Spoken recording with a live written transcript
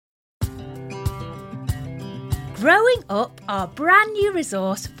Growing Up, our brand new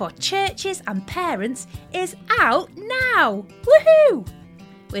resource for churches and parents, is out now. Woohoo!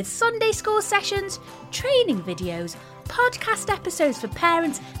 With Sunday school sessions, training videos, podcast episodes for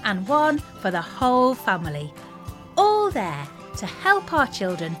parents and one for the whole family. All there to help our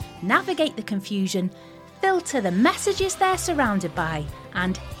children navigate the confusion, filter the messages they're surrounded by,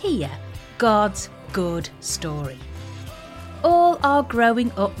 and hear God's good story. All our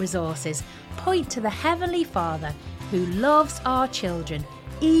Growing Up resources point to the Heavenly Father who loves our children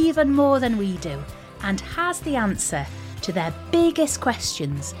even more than we do and has the answer to their biggest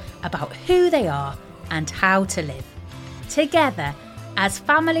questions about who they are and how to live. Together, as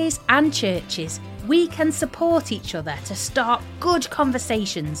families and churches, we can support each other to start good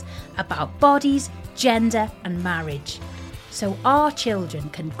conversations about bodies, gender and marriage, so our children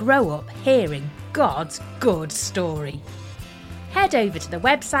can grow up hearing God's good story. Head over to the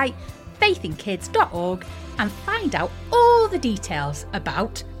website faithinkids.org and find out all the details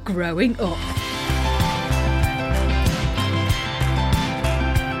about Growing Up.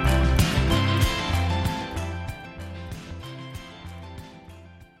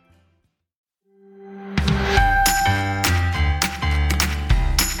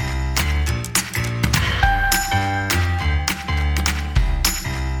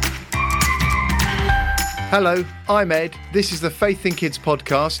 Hello, I'm Ed. This is the Faith in Kids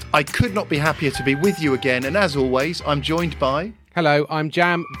podcast. I could not be happier to be with you again, and as always, I'm joined by... Hello, I'm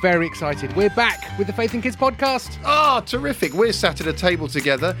Jam. Very excited. We're back with the Faith in Kids podcast. Terrific. We're sat at a table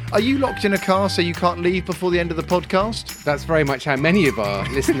together. Are you locked in a car so you can't leave before the end of the podcast? That's very much how many of our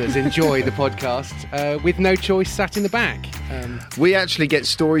listeners enjoy the podcast, with no choice, sat in the back. We actually get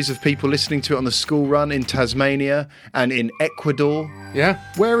stories of people listening to it on the school run in Tasmania and in Ecuador. Yeah?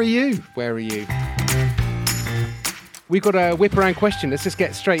 Where are you? Where are you? We've got a whip around question. Let's just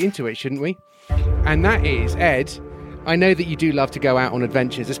get straight into it, shouldn't we? And that is, Ed, I know that you do love to go out on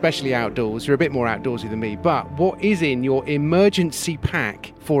adventures, especially outdoors. You're a bit more outdoorsy than me. But what is in your emergency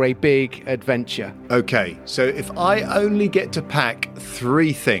pack for a big adventure? Okay, so if I only get to pack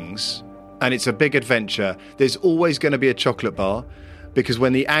 3 things and it's a big adventure, there's always going to be a chocolate bar. Because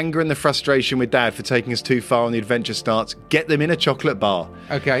when the anger and the frustration with Dad for taking us too far on the adventure starts, get them in a chocolate bar.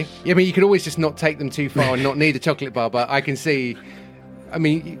 Okay. I mean, you could always just not take them too far and not need a chocolate bar, but I can see... I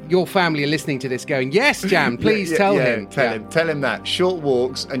mean, your family are listening to this going, yes, Jam, please tell him. Tell him that. Short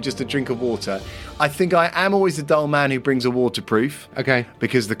walks and just a drink of water. I think I am always the dull man who brings a waterproof. Okay.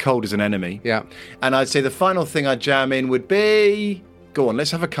 Because the cold is an enemy. Yeah. And I'd say the final thing I'd jam in would be... Go on,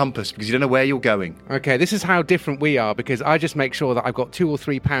 let's have a compass, because you don't know where you're going. Okay, this is how different we are, because I just make sure that I've got £2 or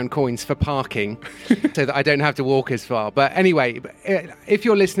 £3 coins for parking so that I don't have to walk as far. But anyway, if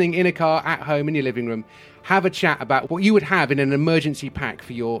you're listening in a car, at home, in your living room, have a chat about what you would have in an emergency pack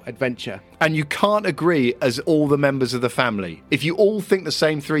for your adventure. And you can't agree as all the members of the family. If you all think the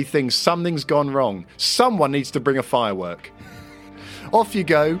same 3 things, something's gone wrong. Someone needs to bring a firework. Off you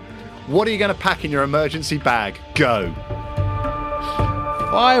go. What are you going to pack in your emergency bag? Go.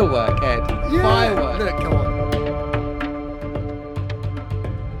 Firework, Ed. Yeah. Firework. Look, come on.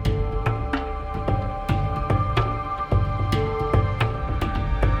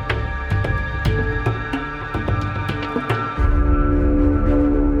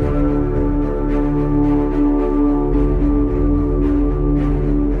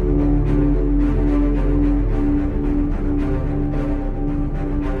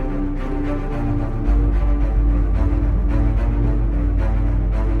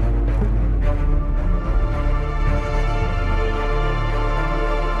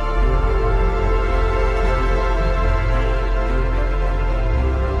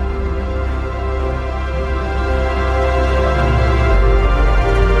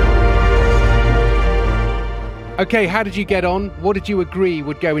 Okay, how did you get on? What did you agree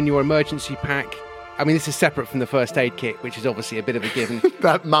would go in your emergency pack? I mean, this is separate from the first aid kit, which is obviously a bit of a given.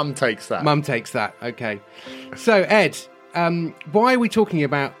 That Mum takes that. Mum takes that, okay. So, Ed, why are we talking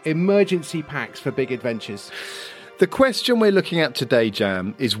about emergency packs for big adventures? The question we're looking at today,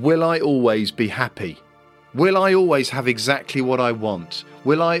 Jam, is will I always be happy? Will I always have exactly what I want?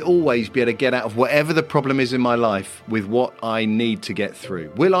 Will I always be able to get out of whatever the problem is in my life with what I need to get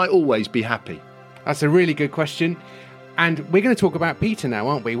through? Will I always be happy? That's a really good question. And we're going to talk about Peter now,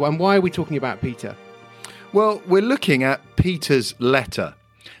 aren't we? And why are we talking about Peter? Well, we're looking at Peter's letter.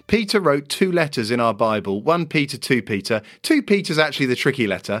 Peter wrote 2 letters in our Bible, 1 Peter, 2 Peter. 2 Peter's actually the tricky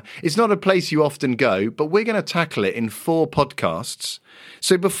letter. It's not a place you often go, but we're going to tackle it in 4 podcasts.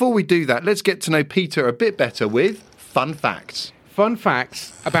 So before we do that, let's get to know Peter a bit better with fun facts. Fun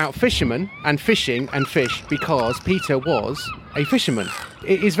facts about fishermen and fishing and fish, because Peter was a fisherman.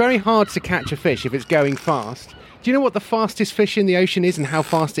 It is very hard to catch a fish if it's going fast, Do you know what the fastest fish in the ocean is and how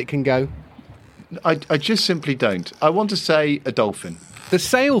fast it can go? I just simply don't. I want to say a dolphin. The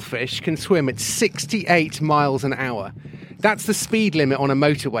sailfish can swim at 68 miles an hour. That's the speed limit on a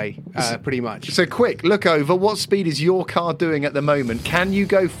motorway, pretty much. So quick, look over. What speed is your car doing at the moment? Can you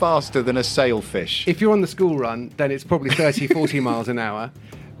go faster than a sailfish? If you're on the school run, then it's probably 30, 40 miles an hour.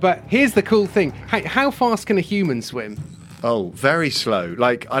 But here's the cool thing. How fast can a human swim? Oh, very slow.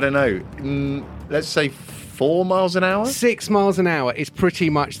 Like, I don't know, let's say 4 miles an hour? 6 miles an hour is pretty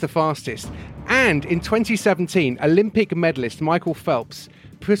much the fastest. And in 2017, Olympic medalist Michael Phelps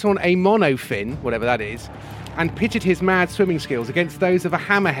put on a monofin, whatever that is, and pitted his mad swimming skills against those of a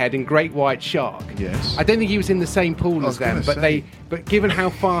hammerhead and great white shark. Yes. I don't think he was in the same pool as them, but given how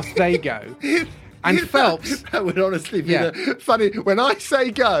fast they go. And Phelps... That would honestly be funny. When I say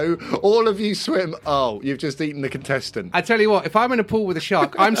go, all of you swim. Oh, you've just eaten the contestant. I tell you what, if I'm in a pool with a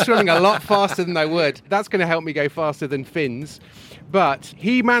shark, I'm swimming a lot faster than I would. That's going to help me go faster than Finn's. But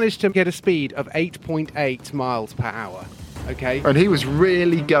he managed to get a speed of 8.8 miles per hour. Okay? And he was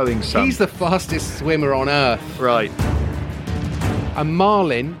really going some. He's the fastest swimmer on Earth. Right. A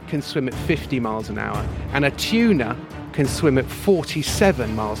marlin can swim at 50 miles an hour, and a tuna can swim at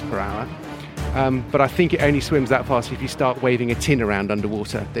 47 miles per hour. But I think it only swims that fast if you start waving a tin around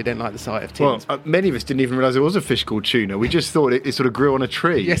underwater. They don't like the sight of tins. Well, many of us didn't even realise there was a fish called tuna. We just thought it sort of grew on a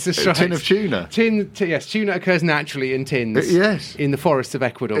tree. Yes, that's a right. tin of tuna. Yes, tuna occurs naturally in tins. Yes. In the forests of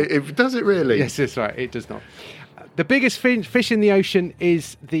Ecuador. Does it really? Yes, that's right. It does not. The biggest fish in the ocean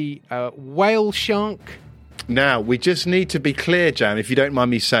is the whale shark. Now, we just need to be clear, Jam, if you don't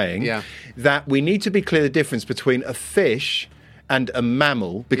mind me saying, that we need to be clear the difference between a fish and a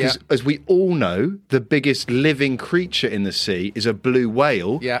mammal, because as we all know, the biggest living creature in the sea is a blue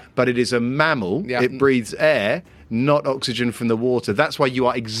whale, but it is a mammal. It breathes air, not oxygen from the water. That's why you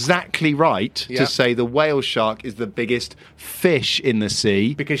are exactly right to say the whale shark is the biggest fish in the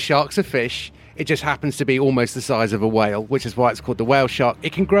sea. Because sharks are fish. It just happens to be almost the size of a whale, which is why it's called the whale shark.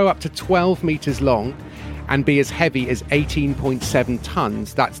 It can grow up to 12 metres long and be as heavy as 18.7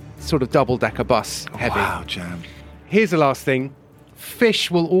 tonnes. That's sort of double-decker bus heavy. Wow, Jam. Here's the last thing.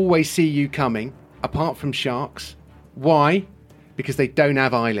 Fish will always see you coming, apart from sharks. Why? Because they don't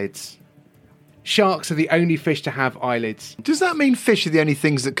have eyelids. Sharks are the only fish to have eyelids. Does that mean fish are the only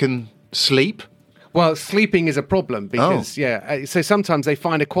things that can sleep? Well, sleeping is a problem because, so sometimes they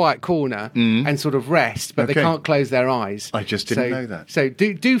find a quiet corner and sort of rest, but they can't close their eyes. I just didn't know that. So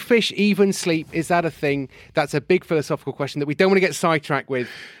do fish even sleep? Is that a thing? That's a big philosophical question that we don't want to get sidetracked with.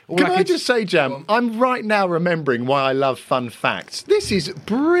 Can I just say, Jam, I'm right now remembering why I love fun facts. This is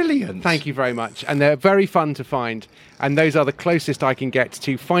brilliant. Thank you very much. And they're very fun to find. And those are the closest I can get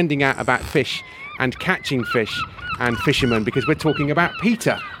to finding out about fish and catching fish and fishermen, because we're talking about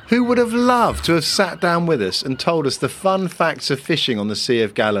Peter. Who would have loved to have sat down with us and told us the fun facts of fishing on the Sea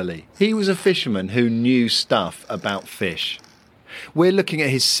of Galilee? He was a fisherman who knew stuff about fish. We're looking at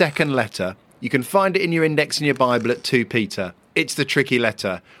his second letter. You can find it in your index in your Bible at 2 Peter. It's the tricky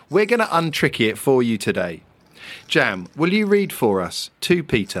letter. We're going to untricky it for you today. Jam, will you read for us 2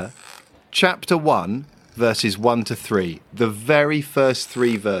 Peter, chapter 1, verses 1 to 3, the very first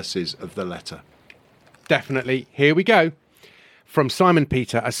 3 verses of the letter? Definitely. Here we go. From Simon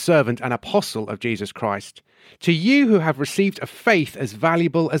Peter, a servant and apostle of Jesus Christ, to you who have received a faith as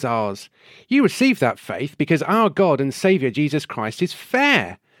valuable as ours. You received that faith because our God and Saviour Jesus Christ is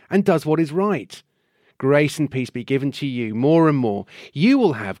fair and does what is right. Grace and peace be given to you more and more. You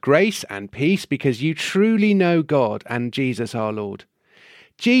will have grace and peace because you truly know God and Jesus our Lord.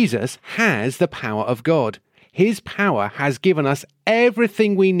 Jesus has the power of God. His power has given us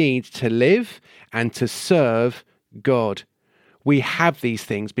everything we need to live and to serve God. We have these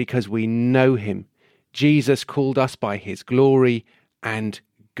things because we know him. Jesus called us by his glory and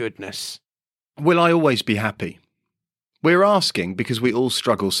goodness. Will I always be happy? We're asking because we all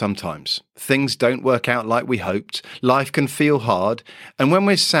struggle sometimes. Things don't work out like we hoped. Life can feel hard. And when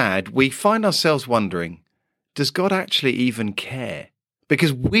we're sad, we find ourselves wondering, does God actually even care?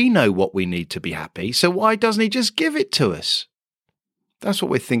 Because we know what we need to be happy, so why doesn't he just give it to us? That's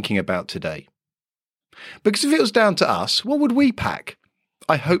what we're thinking about today. Because if it was down to us, what would we pack?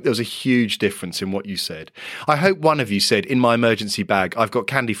 I hope there was a huge difference in what you said. I hope one of you said, in my emergency bag, I've got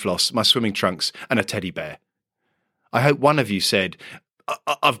candy floss, my swimming trunks, and a teddy bear. I hope one of you said,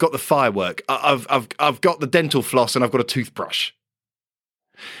 I've got the firework, I've got the dental floss, and I've got a toothbrush.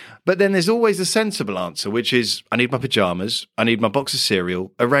 But then there's always the sensible answer, which is, I need my pyjamas, I need my box of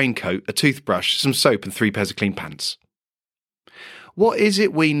cereal, a raincoat, a toothbrush, some soap, and 3 pairs of clean pants. What is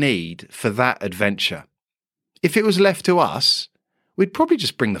it we need for that adventure? If it was left to us, we'd probably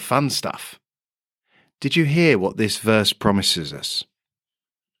just bring the fun stuff. Did you hear what this verse promises us?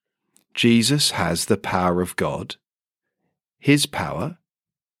 Jesus has the power of God. His power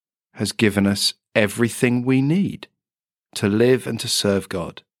has given us everything we need to live and to serve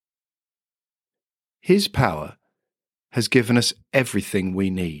God. His power has given us everything we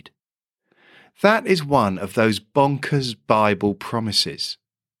need. That is one of those bonkers Bible promises.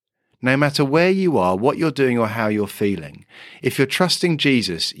 No matter where you are, what you're doing or how you're feeling, if you're trusting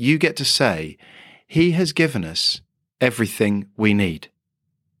Jesus, you get to say, He has given us everything we need.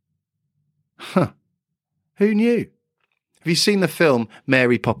 Huh. Who knew? Have you seen the film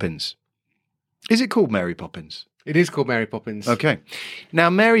Mary Poppins? Is it called Mary Poppins? It is called Mary Poppins. Okay. Now,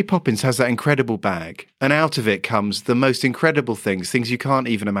 Mary Poppins has that incredible bag, and out of it comes the most incredible things you can't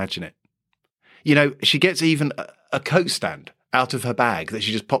even imagine it. You know, she gets even a coat stand out of her bag that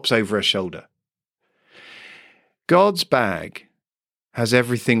she just pops over her shoulder. God's bag has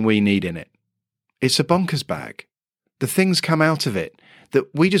everything we need in it. It's a bonkers bag. The things come out of it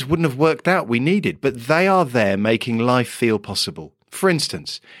that we just wouldn't have worked out we needed, but they are there making life feel possible. For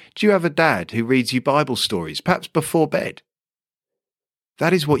instance, do you have a dad who reads you Bible stories, perhaps before bed?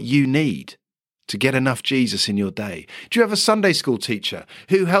 That is what you need to get enough Jesus in your day. Do you have a Sunday school teacher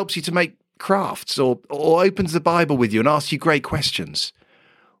who helps you to make crafts or opens the Bible with you and asks you great questions?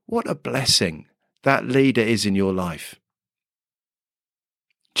 What a blessing that leader is in your life.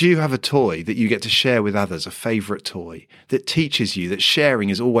 Do you have a toy that you get to share with others, a favourite toy that teaches you that sharing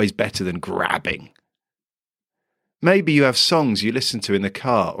is always better than grabbing? Maybe you have songs you listen to in the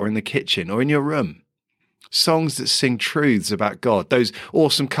car or in the kitchen or in your room. Songs that sing truths about God. Those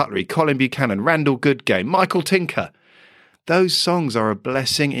Awesome Cutlery, Colin Buchanan, Randall Goodgame, Michael Tinker. Those songs are a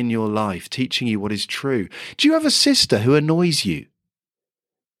blessing in your life, teaching you what is true. Do you have a sister who annoys you?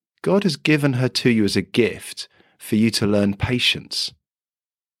 God has given her to you as a gift for you to learn patience.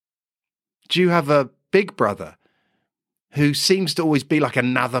 Do you have a big brother who seems to always be like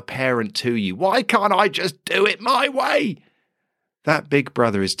another parent to you? Why can't I just do it my way? That big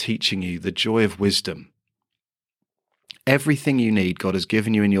brother is teaching you the joy of wisdom. Everything you need, God has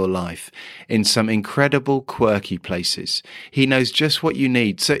given you in your life in some incredible, quirky places. He knows just what you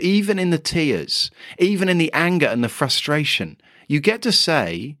need. So even in the tears, even in the anger and the frustration, you get to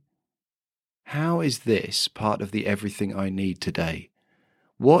say, how is this part of the everything I need today?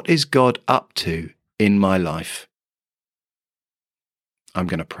 What is God up to in my life? I'm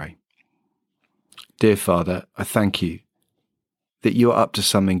going to pray. Dear Father, I thank you that you are up to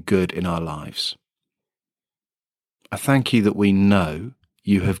something good in our lives. I thank you that we know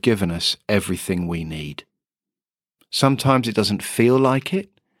you have given us everything we need. Sometimes it doesn't feel like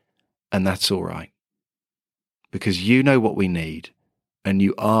it, and that's all right. Because you know what we need, and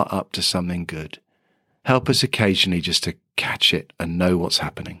you are up to something good. Help us occasionally just to catch it and know what's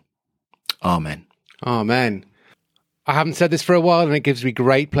happening. Amen. Amen. I haven't said this for a while, and it gives me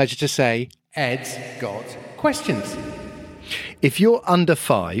great pleasure to say, Ed's got questions. If you're under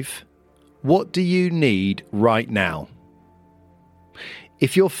 5, what do you need right now?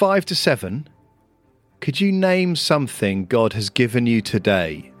 If you're 5 to 7, could you name something God has given you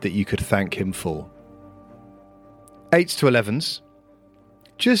today that you could thank him for? 8 to 11s,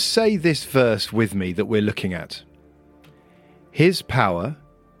 just say this verse with me that we're looking at. His power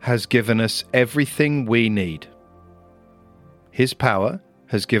has given us everything we need. His power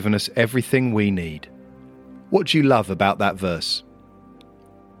has given us everything we need. What do you love about that verse?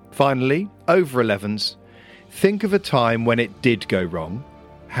 Finally, over 11s, think of a time when it did go wrong.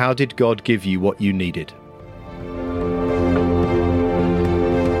 How did God give you what you needed?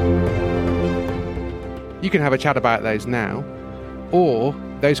 You can have a chat about those now, or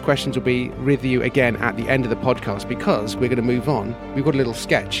those questions will be with you again at the end of the podcast, because we're going to move on. We've got a little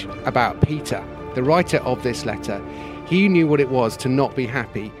sketch about Peter, the writer of this letter. He knew what it was to not be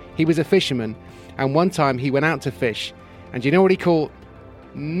happy. He was a fisherman, and one time he went out to fish, and do you know what he caught?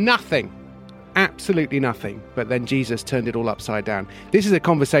 Nothing. Absolutely nothing. But then Jesus turned it all upside down. This is a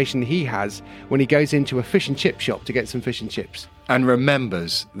conversation he has when he goes into a fish and chip shop to get some fish and chips. And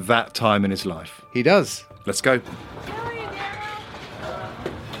remembers that time in his life. He does. Let's go.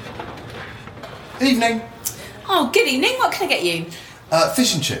 Evening. Oh, good evening. What can I get you?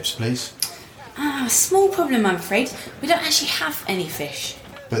 Fish and chips, please. Small problem, I'm afraid. We don't actually have any fish.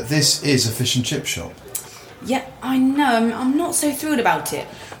 But this is a fish and chip shop. Yeah, I know. I'm not so thrilled about it.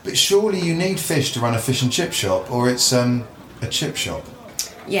 But surely you need fish to run a fish and chip shop, or it's a chip shop.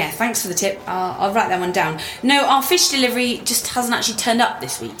 Yeah, thanks for the tip. I'll write that one down. No, our fish delivery just hasn't actually turned up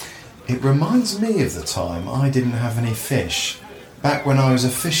this week. It reminds me of the time I didn't have any fish, back when I was a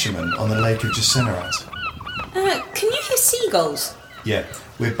fisherman on the Lake of Gesenerat. Can you hear seagulls? Yeah,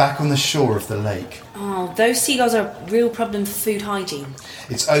 we're back on the shore of the lake. Oh, those seagulls are a real problem for food hygiene.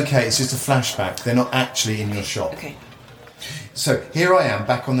 It's okay, it's just a flashback. They're not actually in your shop. Okay. So here I am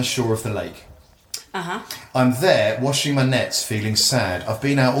back on the shore of the lake. Uh-huh. I'm there washing my nets, feeling sad. I've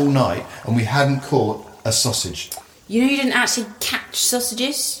been out all night and we hadn't caught a sausage. You know you didn't actually catch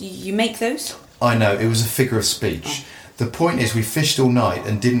sausages? You make those? I know, it was a figure of speech. The point is we fished all night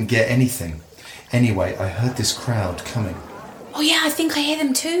and didn't get anything. Anyway, I heard this crowd coming. Oh yeah, I think I hear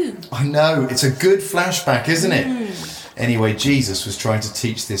them too. I know, it's a good flashback, isn't it? Anyway, Jesus was trying to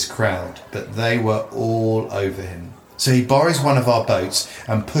teach this crowd, but they were all over him. So he borrows one of our boats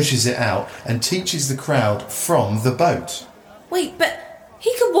and pushes it out and teaches the crowd from the boat. Wait, but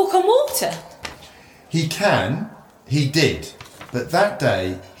he can walk on water. He can, he did, but that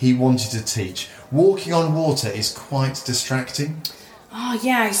day he wanted to teach. Walking on water is quite distracting. Oh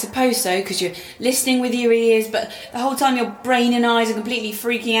yeah, I suppose so, because you're listening with your ears, but the whole time your brain and eyes are completely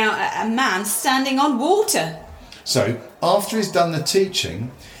freaking out at a man standing on water. So, after he's done the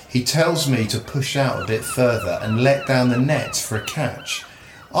teaching, he tells me to push out a bit further and let down the nets for a catch.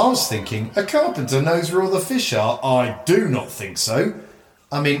 I was thinking, a carpenter knows where all the fish are. I do not think so.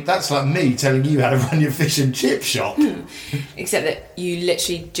 I mean, that's like me telling you how to run your fish and chip shop. Except that you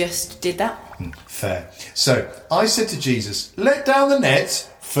literally just did that. Fair. So, I said to Jesus, let down the net,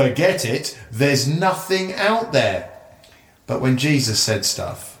 forget it, there's nothing out there. But when Jesus said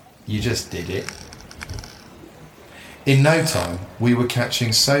stuff, you just did it. In no time, we were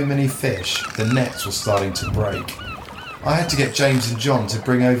catching so many fish, the nets were starting to break. I had to get James and John to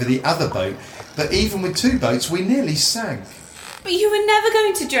bring over the other boat, but even with 2 boats, we nearly sank. But you were never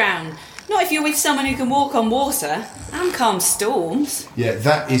going to drown. Not if you're with someone who can walk on water and calm storms. Yeah,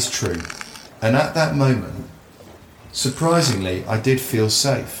 that is true. And at that moment, surprisingly, I did feel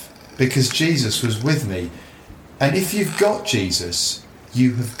safe because Jesus was with me. And if you've got Jesus,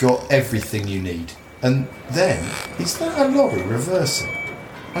 you have got everything you need. And then, is that a lorry reversing?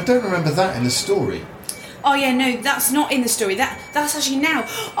 I don't remember that in the story. Oh yeah, no, that's not in the story. That's actually now.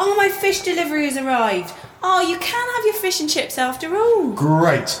 Oh, my fish delivery has arrived. Oh, you can have your fish and chips after all.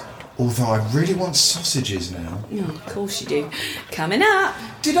 Great. Although I really want sausages now. Oh, of course you do. Coming up.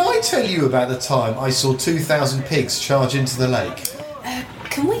 Did I tell you about the time I saw 2,000 pigs charge into the lake?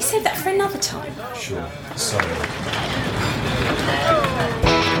 Can we save that for another time? Sure. Sorry.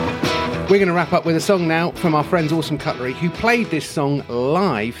 We're going to wrap up with a song now from our friends Awesome Cutlery, who played this song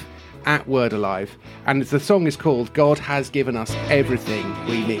live at Word Alive. And the song is called God Has Given Us Everything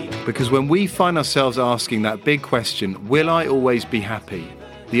We Need. Because when we find ourselves asking that big question, will I always be happy?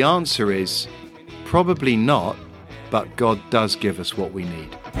 The answer is probably not, but God does give us what we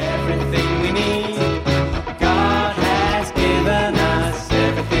need. Everything we need, God has given us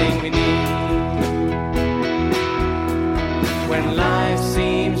everything we need. When life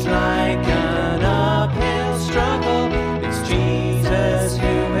seems like an uphill struggle, it's Jesus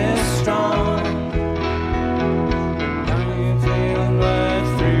who is strong. Onward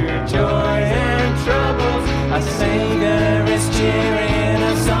through joy and troubles, our Savior is cheering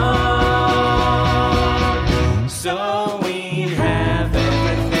us on. So we have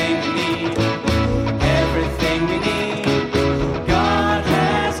everything we need, everything we need. God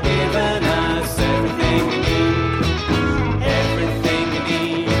has given us everything we need, everything we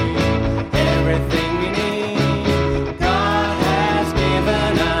need, everything we need. God has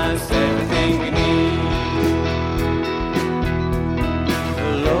given us everything we need.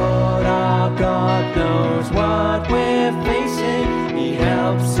 The Lord our God knows what we're facing. He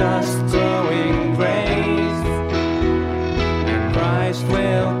helps us growing grace. Christ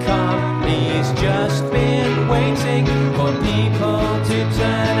will come, he's just been waiting for people to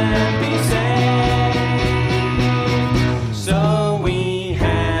turn and be saved. So we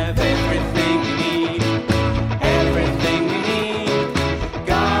have everything we need, everything we need.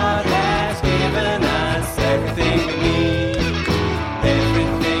 God has given us everything we need,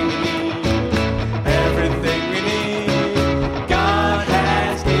 everything we need, everything we need. God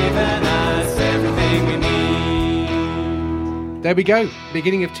has given us everything we need. There we go.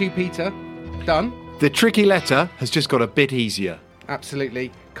 Beginning of 2 Peter. Done. The tricky letter has just got a bit easier.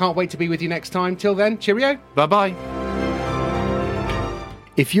 Absolutely. Can't wait to be with you next time. Till then, cheerio. Bye-bye.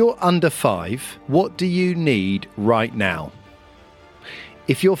 If you're under 5, what do you need right now?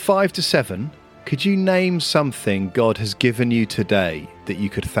 If you're 5 to 7, could you name something God has given you today that you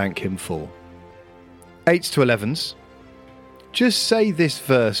could thank him for? 8 to 11s, just say this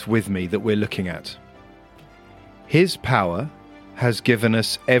verse with me that we're looking at. His power has given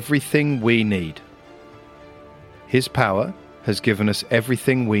us everything we need. His power has given us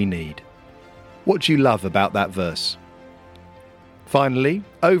everything we need. What do you love about that verse? Finally,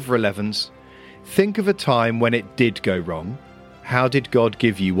 over 11s, think of a time when it did go wrong. How did God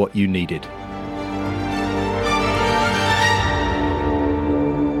give you what you needed?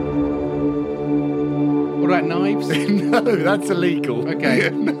 What about knives? No, that's illegal. Okay.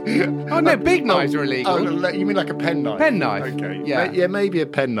 Oh no, big knives are illegal. Oh, you mean like a pen knife? Pen knife. Okay. Yeah. Yeah, maybe a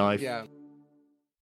pen knife. Yeah.